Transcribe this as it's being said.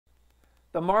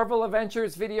The Marvel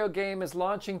Avengers video game is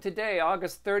launching today,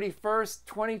 August 31st,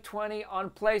 2020 on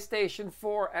PlayStation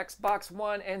 4, Xbox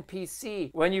One, and PC.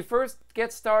 When you first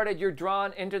get started, you're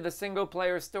drawn into the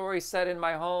single-player story set in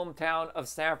my hometown of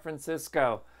San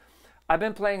Francisco. I've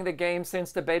been playing the game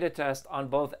since the beta test on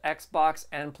both Xbox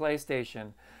and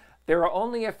PlayStation. There are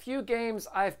only a few games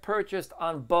I've purchased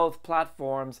on both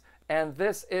platforms, and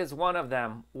this is one of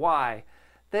them. Why?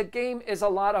 The game is a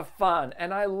lot of fun,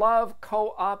 and I love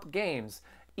co-op games.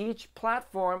 Each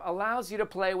platform allows you to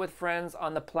play with friends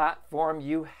on the platform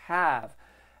you have.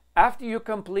 After you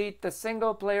complete the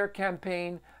single-player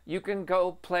campaign, you can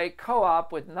go play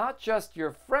co-op with not just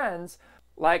your friends,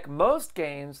 like most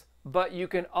games, but you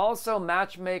can also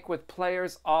matchmake with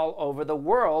players all over the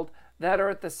world that are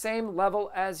at the same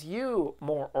level as you,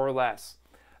 more or less.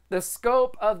 The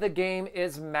scope of the game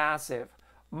is massive.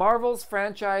 Marvel's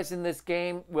franchise in this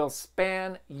game will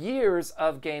span years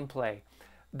of gameplay.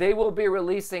 They will be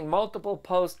releasing multiple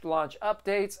post-launch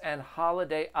updates and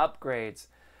holiday upgrades.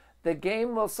 The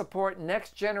game will support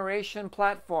next-generation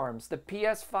platforms, the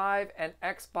PS5 and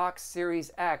Xbox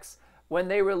Series X, when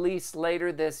they release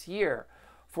later this year.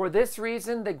 For this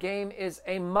reason, the game is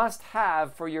a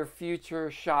must-have for your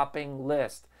future shopping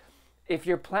list. If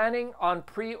you're planning on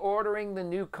pre-ordering the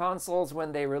new consoles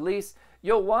when they release,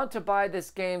 you'll want to buy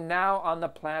this game now on the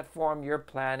platform you're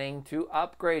planning to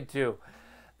upgrade to.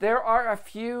 There are a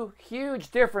few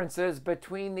huge differences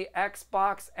between the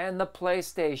Xbox and the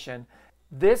PlayStation.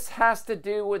 This has to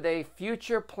do with a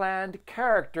future planned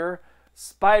character,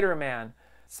 Spider-Man.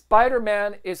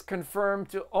 Spider-Man is confirmed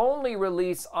to only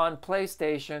release on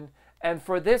PlayStation, and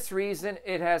for this reason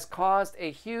it has caused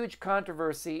a huge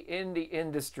controversy in the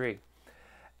industry.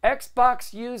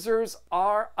 Xbox users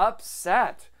are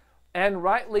upset, and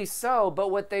rightly so,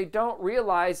 but what they don't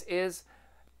realize is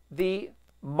the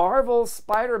Marvel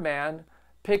Spider-Man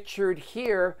pictured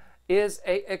here is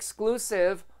an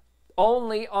exclusive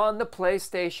only on the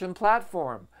PlayStation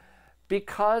platform.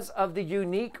 Because of the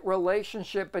unique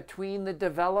relationship between the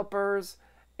developers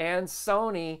and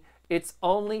Sony, it's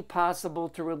only possible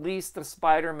to release the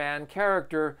Spider-Man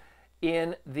character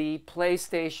in the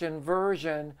PlayStation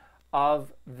version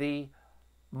of the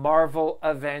Marvel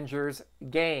Avengers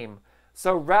game.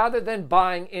 So rather than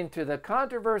buying into the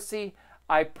controversy,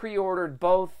 I pre-ordered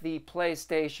both the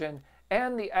PlayStation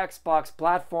and the Xbox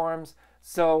platforms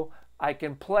so I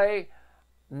can play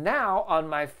now on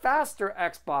my faster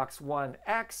Xbox One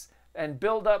X and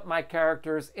build up my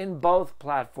characters in both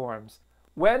platforms.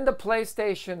 When the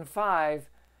PlayStation 5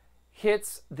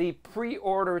 hits the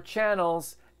pre-order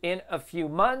channels in a few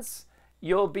months,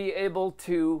 you'll be able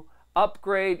to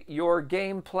upgrade your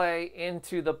gameplay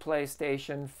into the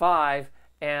PlayStation 5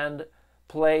 and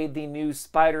play the new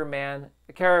Spider-Man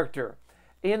character.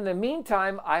 In the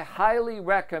meantime, I highly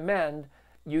recommend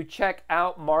you check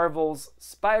out Marvel's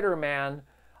Spider-Man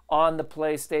on the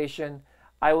PlayStation.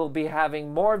 I will be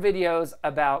having more videos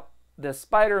about the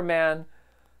Spider-Man.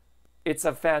 It's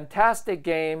a fantastic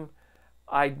game.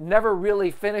 I never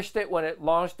really finished it when it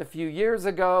launched a few years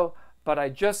ago, but I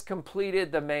just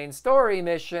completed the main story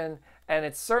mission, and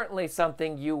it's certainly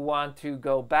something you want to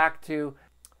go back to.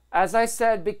 As I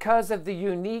said, because of the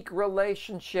unique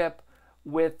relationship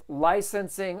with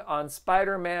licensing on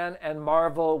Spider-Man and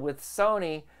Marvel with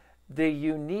Sony, the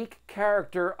unique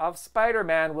character of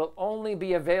Spider-Man will only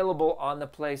be available on the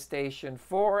PlayStation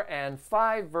 4 and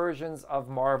 5 versions of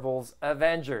Marvel's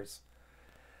Avengers.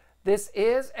 This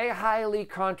is a highly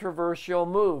controversial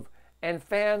move, and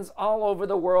fans all over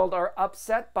the world are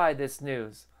upset by this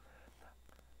news.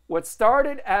 What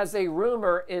started as a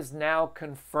rumor is now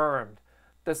confirmed.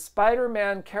 The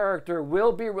Spider-Man character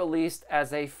will be released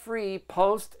as a free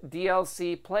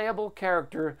post-DLC playable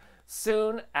character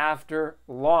soon after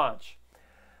launch.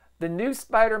 The new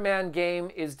Spider-Man game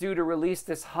is due to release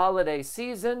this holiday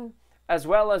season, as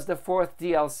well as the 4th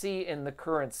DLC in the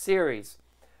current series.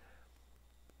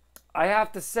 I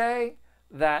have to say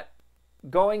that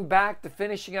going back to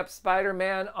finishing up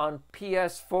Spider-Man on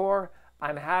PS4,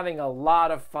 I'm having a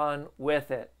lot of fun with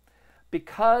it.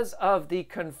 Because of the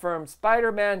confirmed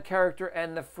Spider-Man character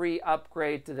and the free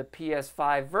upgrade to the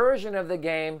PS5 version of the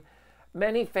game,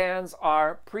 many fans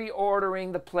are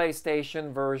pre-ordering the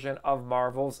PlayStation version of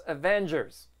Marvel's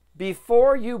Avengers.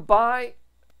 Before you buy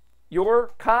your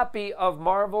copy of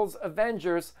Marvel's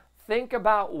Avengers, think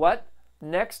about what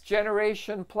next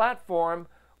generation platform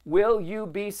will you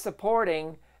be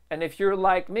supporting, and if you're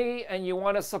like me and you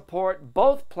want to support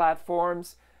both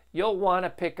platforms, you'll want to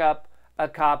pick up a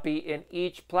copy in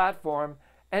each platform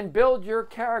and build your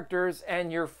characters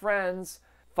and your friends.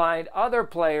 Find other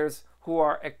players who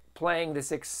are playing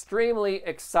this extremely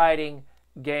exciting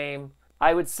game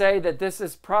I would say that this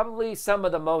is probably some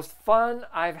of the most fun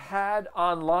I've had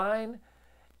online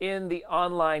in the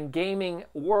online gaming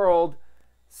world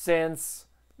since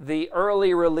the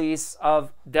early release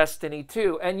of Destiny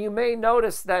 2. And you may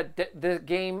notice that the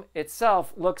game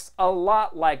itself looks a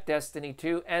lot like Destiny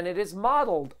 2, and it is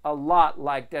modeled a lot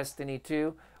like Destiny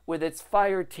 2 with its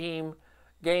fire team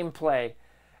gameplay.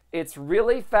 It's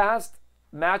really fast.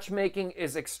 Matchmaking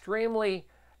is extremely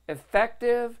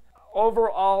effective.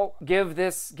 Overall, give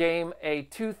this game a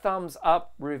 2 thumbs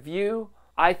up review.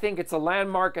 I think it's a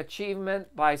landmark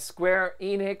achievement by Square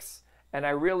Enix, and I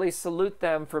really salute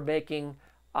them for making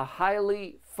a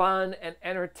highly fun and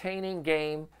entertaining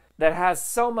game that has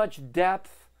so much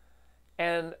depth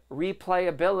and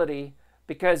replayability,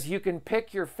 because you can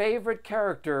pick your favorite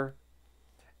character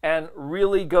and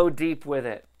really go deep with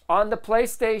it. On the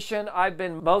PlayStation, I've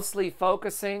been mostly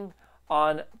focusing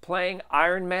on playing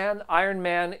Iron Man. Iron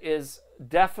Man is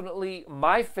definitely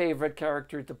my favorite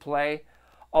character to play,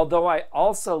 although I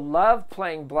also love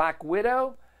playing Black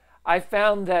Widow. I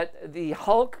found that the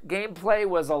Hulk gameplay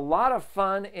was a lot of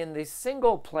fun in the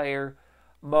single player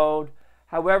mode.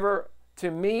 However,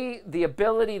 to me, the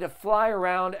ability to fly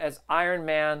around as Iron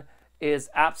Man is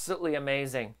absolutely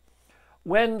amazing.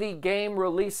 When the game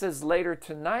releases later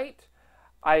tonight,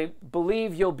 I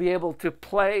believe you'll be able to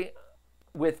play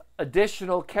with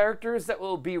additional characters that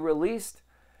will be released,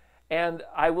 and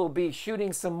I will be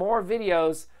shooting some more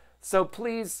videos. So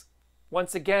please,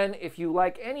 once again, if you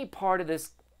like any part of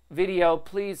this video,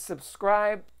 please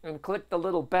subscribe and click the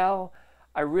little bell.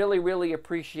 I really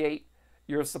appreciate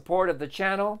your support of the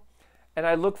channel, and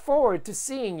I look forward to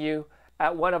seeing you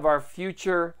at one of our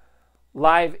future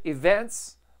live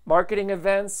events, marketing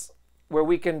events, where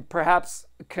we can perhaps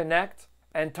connect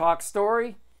and talk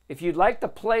story. If you'd like to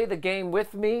play the game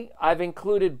with me, I've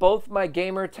included both my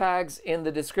gamer tags in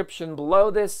the description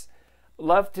below this.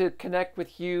 Love to connect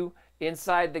with you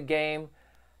inside the game.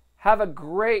 Have a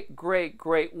great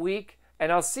week,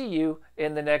 and I'll see you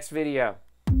in the next video.